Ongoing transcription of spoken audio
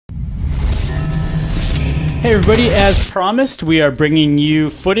Hey everybody, as promised, we are bringing you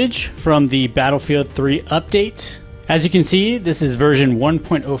footage from the Battlefield 3 update. As you can see, this is version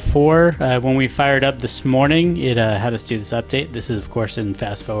 1.04. When we fired up this morning, it had us do this update. This is, of course, in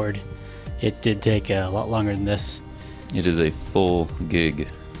fast forward. It did take a lot longer than this. It is a full gig.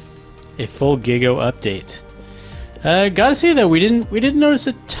 A full gigo update. Gotta say though, we didn't notice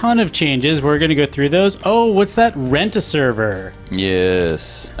a ton of changes. We're gonna go through those. Oh, what's that? Rent a server.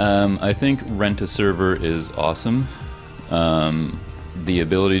 Yes, I think rent a server is awesome. The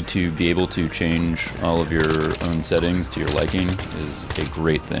ability to be able to change all of your own settings to your liking is a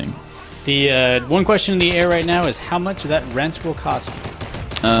great thing. The one question in the air right now is how much that rent will cost you.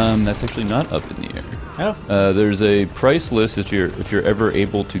 That's actually not up in the air. Oh. There's a price list if you're ever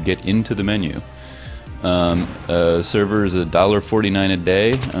able to get into the menu. Server is $1.49 a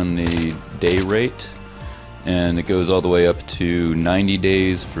day on the day rate, and it goes all the way up to 90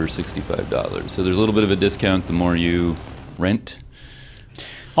 days for $65. So there's a little bit of a discount the more you rent.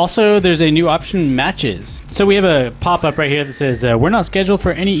 Also, there's a new option, matches. So we have a pop-up right here that says, we're not scheduled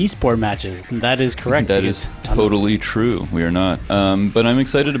for any esport matches. And that is correct. That is totally true. We are not. But I'm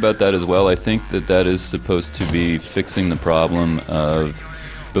excited about that as well. I think that is supposed to be fixing the problem of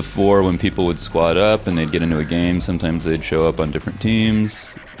before, when people would squad up and they'd get into a game, sometimes they'd show up on different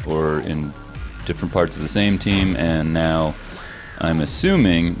teams or in different parts of the same team, and now I'm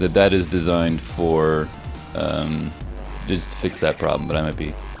assuming that is designed for just to fix that problem, but I might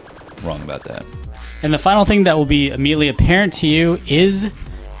be wrong about that. And the final thing that will be immediately apparent to you is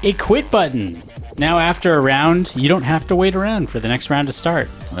a quit button. Now after a round, you don't have to wait around for the next round to start.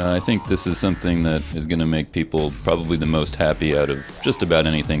 I think this is something that is going to make people probably the most happy out of just about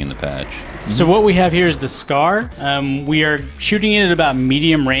anything in the patch. So what we have here is the SCAR. We are shooting it at about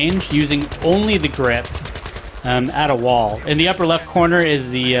medium range using only the grip at a wall. In the upper left corner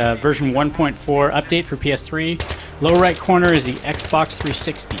is the version 1.4 update for PS3. Lower right corner is the Xbox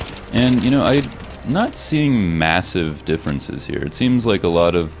 360. And, I'm not seeing massive differences here. It seems like a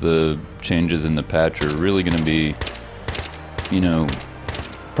lot of the changes in the patch are really going to be,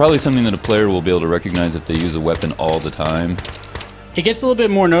 probably something that a player will be able to recognize if they use a weapon all the time. It gets a little bit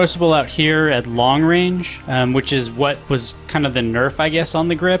more noticeable out here at long range, which is what was kind of the nerf, I guess, on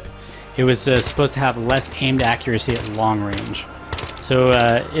the grip. It was supposed to have less aimed accuracy at long range. So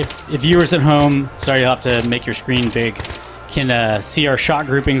if viewers at home, sorry, you'll have to make your screen big, can see our shot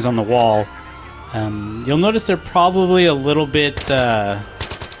groupings on the wall, you'll notice they're probably a little bit wider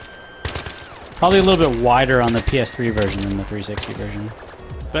on the PS3 version than the 360 version.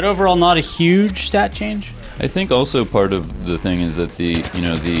 But overall, not a huge stat change. I think also part of the thing is that the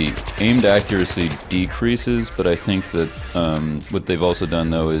aimed accuracy decreases, but I think that what they've also done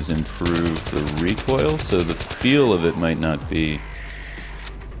though is improve the recoil, so the feel of it might not be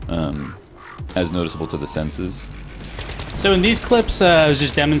as noticeable to the senses. So in these clips, I was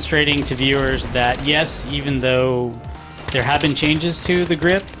just demonstrating to viewers that yes, even though there have been changes to the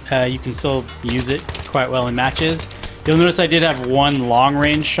grip, you can still use it quite well in matches. You'll notice I did have one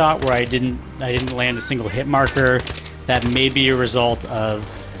long-range shot where I didn't land a single hit marker. That may be a result of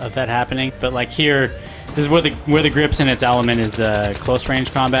that happening. But like here, this is where the grip's in its element is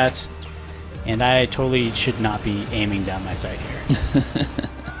close-range combat, and I totally should not be aiming down my sight here.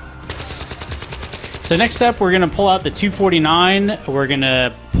 So next up, we're going to pull out the 249. We're going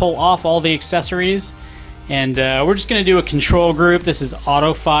to pull off all the accessories, and we're just going to do a control group. This is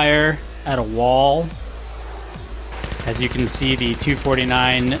auto fire at a wall. As you can see, the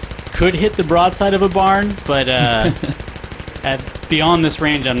 249 could hit the broadside of a barn, but beyond this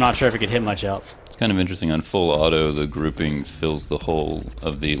range, I'm not sure if it could hit much else. It's kind of interesting. On full auto, the grouping fills the whole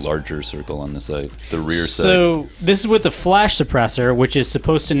of the larger circle on the sight, the rear sight. So this is with the flash suppressor, which is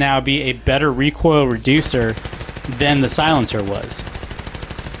supposed to now be a better recoil reducer than the silencer was.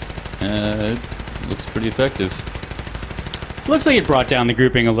 It looks pretty effective. Looks like it brought down the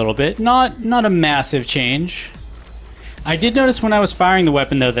grouping a little bit. Not a massive change. I did notice when I was firing the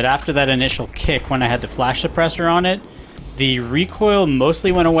weapon, though, that after that initial kick, when I had the flash suppressor on it, the recoil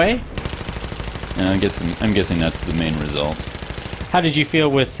mostly went away. And I'm guessing that's the main result. How did you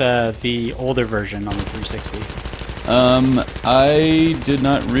feel with the older version on the 360? I did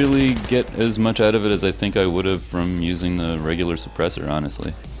not really get as much out of it as I think I would have from using the regular suppressor,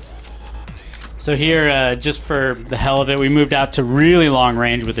 honestly. So here, just for the hell of it, we moved out to really long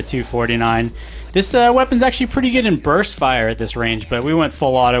range with the 249. This weapon's actually pretty good in burst fire at this range, but we went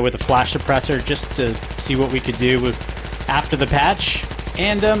full auto with a flash suppressor just to see what we could do after the patch.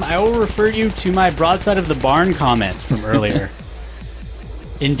 And I will refer you to my broadside of the barn comment from earlier.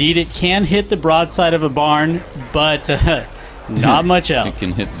 Indeed, it can hit the broadside of a barn, but Not much else. It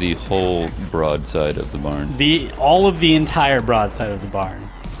can hit the whole broadside of the barn. All of the entire broadside of the barn.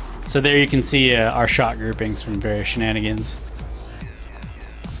 So there you can see our shot groupings from various shenanigans.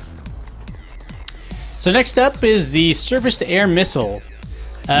 So next up is the surface-to-air missile.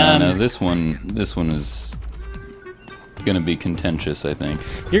 No, this one is going to be contentious, I think.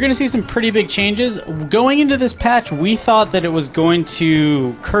 You're going to see some pretty big changes. Going into this patch, we thought that it was going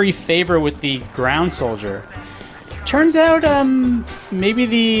to curry favor with the ground soldier. Turns out, maybe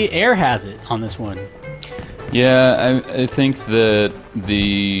the air has it on this one. Yeah, I think that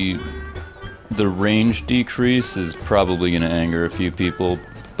the range decrease is probably going to anger a few people,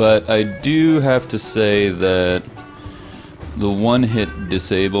 but I do have to say that the one-hit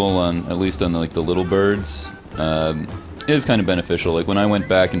disable on at least on the little birds is kind of beneficial. Like when I went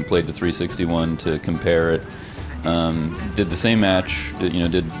back and played the 361 to compare it, did the same match,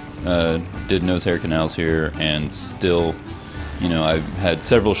 did nose hair canals here, and still, I had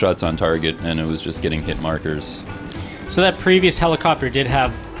several shots on target, and it was just getting hit markers. So that previous helicopter did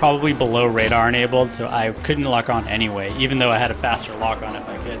have probably below radar enabled, so I couldn't lock on anyway, even though I had a faster lock on if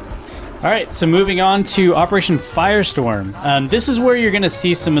I could. All right, so moving on to Operation Firestorm. This is where you're going to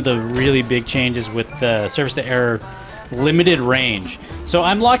see some of the really big changes with the surface-to-air limited range. So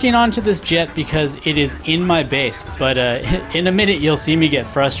I'm locking onto this jet because it is in my base, but in a minute you'll see me get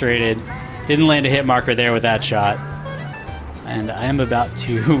frustrated. Didn't land a hit marker there with that shot. And I am about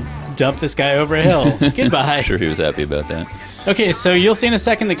to dump this guy over a hill. Goodbye. I'm sure he was happy about that. Okay, so you'll see in a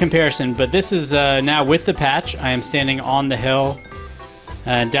second the comparison, but this is now with the patch. I am standing on the hill.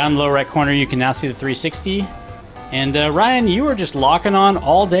 Down low right corner, you can now see the 360. And Ryan, you were just locking on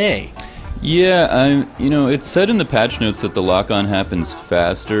all day. Yeah, it said in the patch notes that the lock-on happens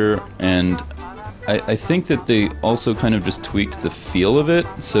faster, and I think that they also kind of just tweaked the feel of it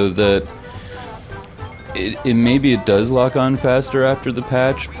so that maybe it does lock on faster after the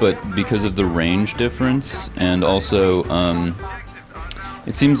patch, but because of the range difference, and also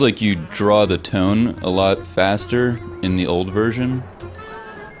it seems like you draw the tone a lot faster in the old version.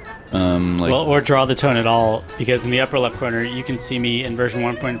 Or draw the tone at all, because in the upper left corner you can see me in version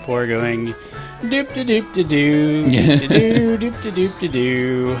 1.4 going doop de doop de doo doop de doop de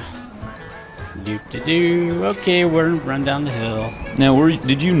doo doop de doo. Okay, we're gonna run down the hill. Now,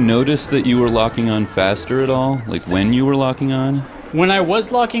 did you notice that you were locking on faster at all? Like when you were locking on? When I was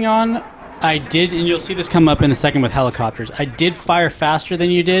locking on, I did, and you'll see this come up in a second with helicopters. I did fire faster than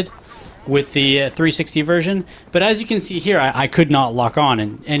you did with the 360 version, but as you can see here, I could not lock on,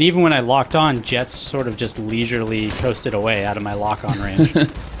 and even when I locked on, jets sort of just leisurely coasted away out of my lock-on range.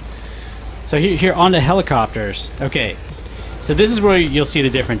 So here on to helicopters. Okay, so this is where you'll see the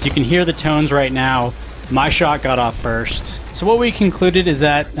difference. You can hear the tones right now. My shot got off first. So what we concluded is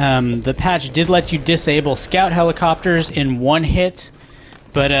that the patch did let you disable scout helicopters in one hit,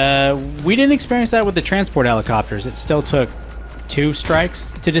 but we didn't experience that with the transport helicopters. It still took 2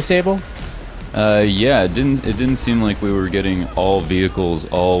 strikes to disable. Yeah, it didn't seem like we were getting all vehicles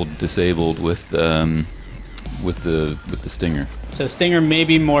all disabled with the Stinger. So Stinger may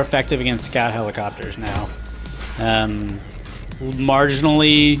be more effective against scout helicopters now.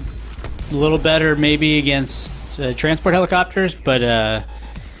 Marginally a little better maybe against transport helicopters, but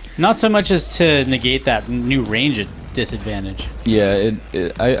not so much as to negate that new range disadvantage. Yeah,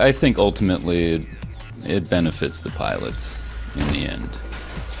 I think ultimately it benefits the pilots in the end.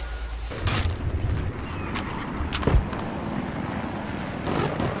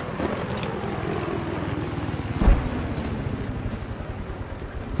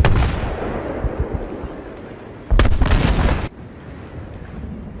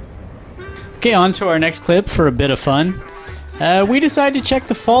 Okay, on to our next clip for a bit of fun. We decided to check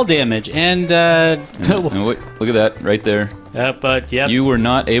the fall damage, and look at that right there. Yep. You were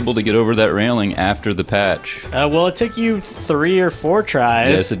not able to get over that railing after the patch. Well, it took you 3 or 4 tries.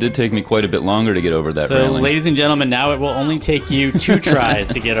 Yes, it did take me quite a bit longer to get over that railing. So, ladies and gentlemen, now it will only take you 2 tries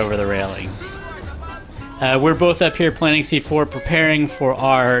to get over the railing. We're both up here planning C4, preparing for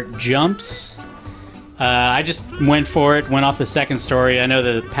our jumps. I just went for it, went off the second story. I know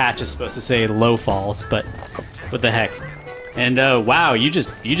the patch is supposed to say low falls, but what the heck. And wow, you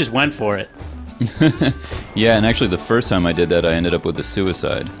just went for it. Yeah, and actually the first time I did that, I ended up with a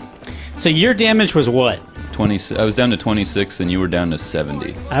suicide. So your damage was what? 20. I was down to 26, and you were down to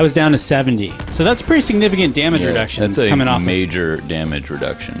 70. I was down to 70. So that's pretty significant damage reduction. That's a coming off major damage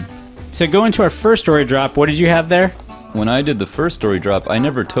reduction. So going to our first story drop, what did you have there? When I did the first story drop, I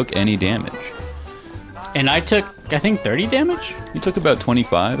never took any damage. And I took, I think, 30 damage? You took about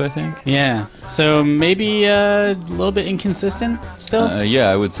 25, I think. Yeah. So maybe a little bit inconsistent still? Yeah,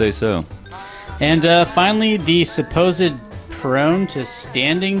 I would say so. And finally, the supposed prone to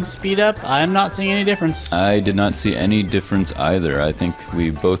standing speed up, I'm not seeing any difference. I did not see any difference either. I think we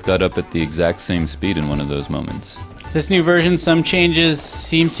both got up at the exact same speed in one of those moments. This new version, some changes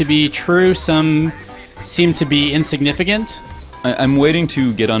seem to be true, some seem to be insignificant. I'm waiting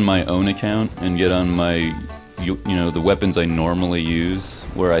to get on my own account and get on my, the weapons I normally use,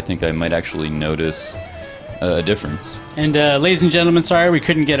 where I think I might actually notice a difference. And ladies and gentlemen, sorry we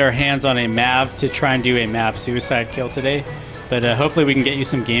couldn't get our hands on a MAV to try and do a MAV suicide kill today, but hopefully we can get you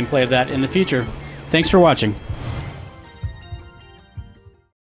some gameplay of that in the future. Thanks for watching.